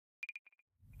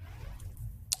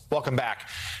Welcome back.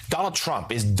 Donald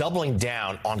Trump is doubling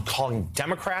down on calling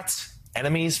Democrats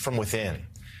enemies from within.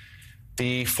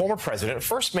 The former president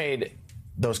first made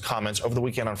those comments over the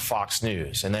weekend on Fox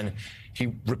News, and then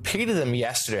he repeated them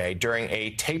yesterday during a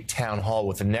taped town hall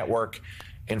with the network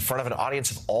in front of an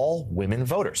audience of all women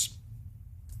voters.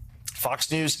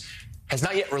 Fox News has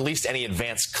not yet released any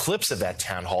advanced clips of that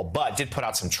town hall, but did put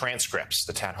out some transcripts.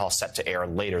 The town hall set to air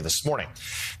later this morning.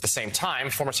 At the same time,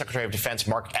 former Secretary of Defense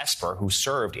Mark Esper, who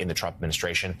served in the Trump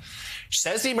administration,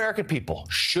 says the American people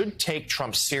should take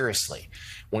Trump seriously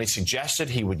when he suggested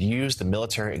he would use the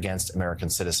military against American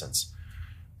citizens.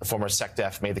 The former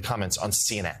SecDef made the comments on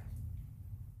CNN.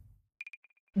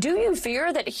 Do you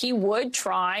fear that he would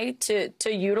try to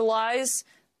utilize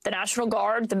the National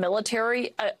Guard, the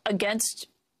military, against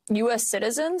U.S.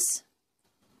 citizens?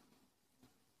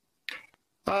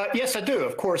 Yes, I do,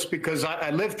 of course, because I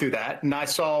lived through that. And I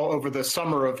saw over the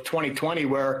summer of 2020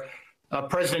 where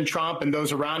President Trump and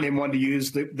those around him wanted to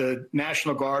use the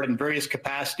National Guard in various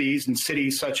capacities in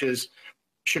cities such as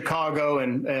Chicago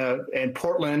and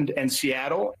Portland and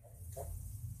Seattle.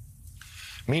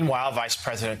 Meanwhile, Vice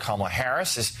President Kamala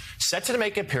Harris is set to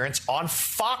make an appearance on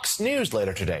Fox News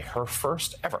later today, her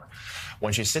first ever,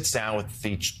 when she sits down with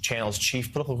the channel's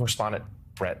chief political correspondent,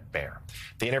 Bret Baier.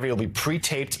 The interview will be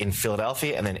pre-taped in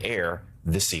Philadelphia and then air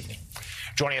this evening.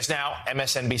 Joining us now,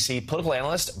 MSNBC political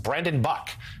analyst Brendan Buck.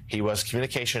 He was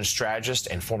communications strategist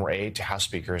and former aide to House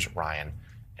Speakers Ryan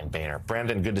and Boehner.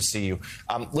 Brendan, good to see you.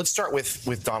 Let's start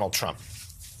with Donald Trump.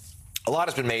 A lot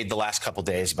has been made the last couple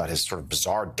days about his sort of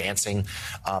bizarre dancing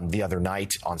the other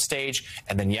night on stage,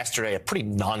 and then yesterday a pretty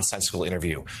nonsensical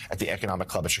interview at the Economic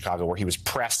Club of Chicago where he was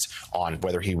pressed on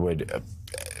whether he would,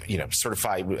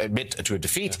 admit to a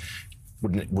defeat.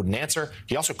 Wouldn't answer.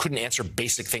 He also couldn't answer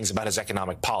basic things about his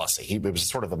economic policy. It was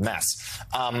sort of a mess.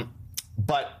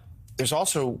 But there's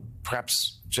also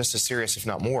perhaps just as serious, if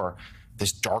not more,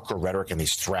 this darker rhetoric and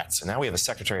these threats. And now we have a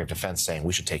Secretary of Defense saying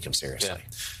we should take him seriously.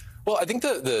 Yeah. Well, I think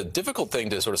the difficult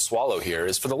thing to sort of swallow here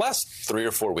is for the last 3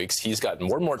 or 4 weeks, he's gotten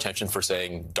more and more attention for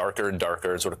saying darker and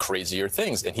darker and sort of crazier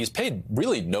things, and he's paid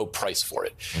really no price for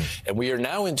it. And we are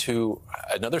now into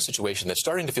another situation that's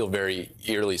starting to feel very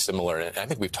eerily similar, and I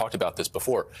think we've talked about this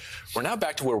before. We're now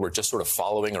back to where we're just sort of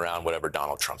following around whatever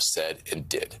Donald Trump said and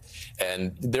did.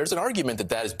 And there's an argument that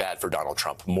that is bad for Donald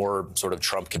Trump. More sort of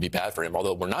Trump can be bad for him,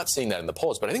 although we're not seeing that in the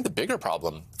polls. But I think the bigger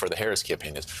problem for the Harris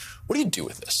campaign is, what do you do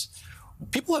with this?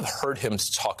 People have heard him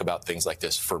talk about things like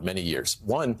this for many years.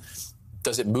 One,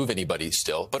 does it move anybody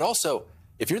still? But also,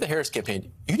 if you're the Harris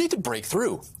campaign, you need to break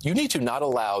through. You need to not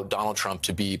allow Donald Trump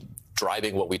to be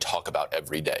driving what we talk about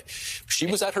every day. She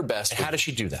was at her best. How does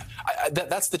she do that?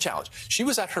 That's the challenge. She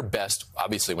was at her best,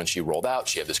 obviously, when she rolled out.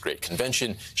 She had this great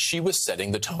convention. She was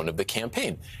setting the tone of the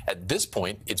campaign. At this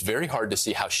point, it's very hard to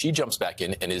see how she jumps back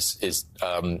in and is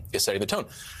setting the tone.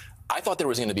 I thought there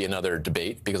was going to be another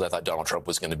debate because I thought Donald Trump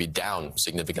was going to be down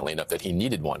significantly enough that he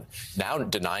needed one. Now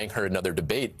denying her another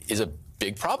debate is a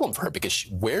big problem for her because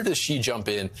where does she jump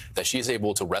in that she is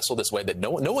able to wrestle this way that no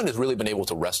one has really been able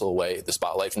to wrestle away the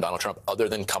spotlight from Donald Trump other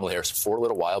than Kamala Harris for a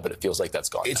little while, but it feels like that's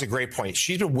gone. It's a great point.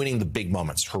 She's been winning the big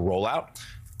moments, her rollout,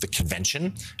 the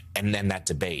convention, and then that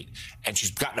debate. And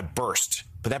she's gotten a burst.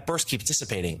 But that burst keeps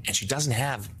dissipating, and she doesn't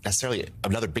have necessarily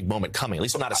another big moment coming, at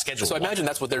least not a scheduled So I one. imagine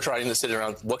that's what they're trying to sit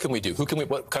around. What can we do?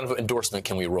 What kind of endorsement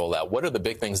can we roll out? What are the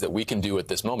big things that we can do at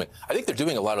this moment? I think they're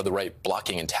doing a lot of the right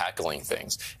blocking and tackling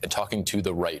things and talking to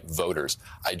the right voters.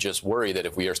 I just worry that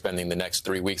if we are spending the next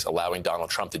 3 weeks allowing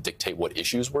Donald Trump to dictate what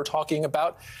issues we're talking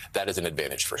about, that is an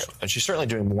advantage for him. And she's certainly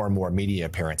doing more and more media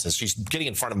appearances. She's getting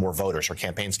in front of more voters. Her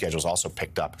campaign schedule's also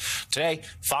picked up. Today,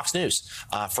 Fox News,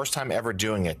 first time ever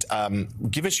doing it.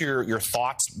 Give us your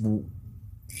thoughts.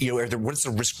 What's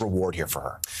the risk reward here for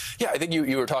her? Yeah, I think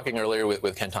you were talking earlier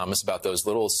with Ken Thomas about those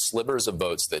little slivers of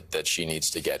votes that she needs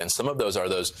to get. And some of those are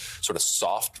those sort of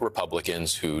soft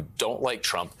Republicans who don't like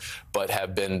Trump, but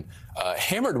have been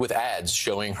hammered with ads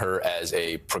showing her as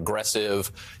a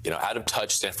progressive, out of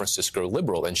touch San Francisco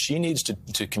liberal. And she needs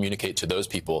to communicate to those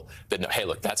people that, hey,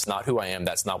 look, that's not who I am.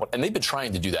 That's not what. And they've been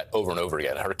trying to do that over and over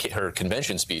again. Her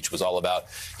convention speech was all about,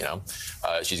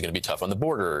 she's going to be tough on the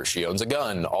border. She owns a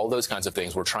gun, all those kinds of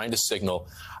things. We're trying to signal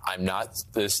I'm not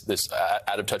this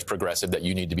out of touch progressive that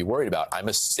you need to be worried about. I'm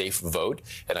a safe vote.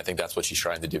 And I think that's what she's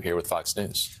trying to do here with Fox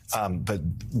News. But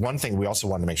one thing we also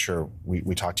wanted to make sure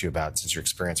we talked to you about, since your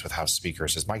experience with House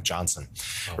speakers, is Mike Johnson,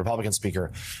 Republican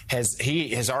speaker,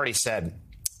 has already said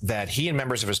that he and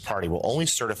members of his party will only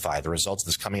certify the results of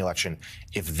this coming election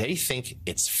if they think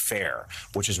it's fair,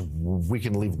 which is, we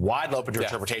can leave wide open to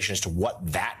interpretation as to what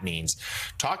that means.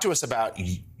 Talk to us about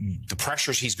the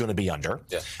pressures he's going to be under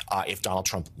if Donald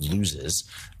Trump loses.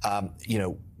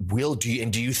 Do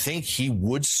you think he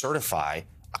would certify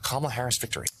a Kamala Harris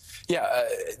victory? Yeah,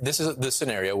 this is the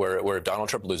scenario where Donald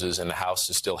Trump loses and the House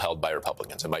is still held by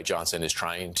Republicans, and Mike Johnson is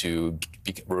trying to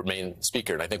remain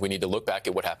Speaker. And I think we need to look back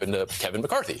at what happened to Kevin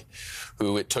McCarthy,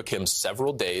 who it took him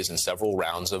several days and several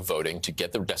rounds of voting to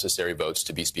get the necessary votes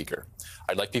to be Speaker.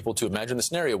 I'd like people to imagine the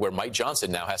scenario where Mike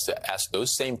Johnson now has to ask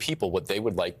those same people what they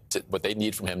would like to, what they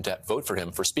need from him to vote for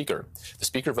him for Speaker. The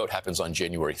Speaker vote happens on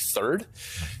January 3rd.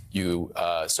 You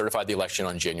certify the election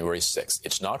on January 6th.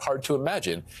 It's not hard to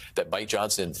imagine that Mike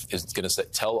Johnson is going to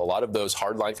tell a lot of those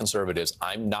hardline conservatives,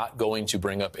 I'm not going to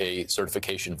bring up a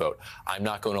certification vote. I'm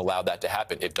not going to allow that to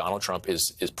happen if Donald Trump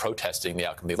is protesting the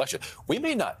outcome of the election. We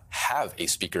may not have a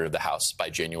Speaker of the House by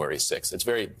January 6th. It's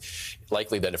very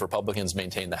likely that if Republicans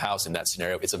maintain the House in that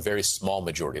scenario, it's a very small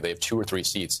majority. They have 2 or 3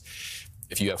 seats.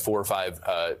 If you have 4 or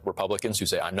 5 Republicans who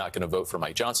say, I'm not going to vote for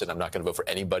Mike Johnson, I'm not going to vote for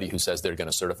anybody who says they're going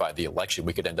to certify the election,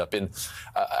 we could end up in,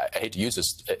 I hate to use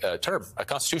this term, a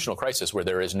constitutional crisis where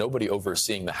there is nobody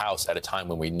overseeing the House at a time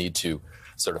when we need to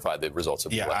certify the results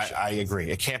of the election. I agree.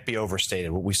 It can't be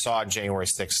overstated. What we saw on January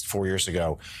 6th 4 years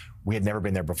ago, we had never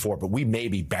been there before, but we may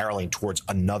be barreling towards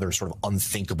another sort of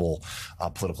unthinkable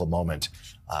political moment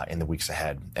in the weeks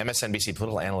ahead. MSNBC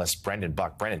political analyst Brendan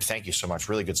Buck. Brendan, thank you so much.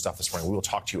 Really good stuff this morning. We will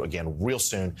talk to you again real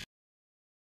soon.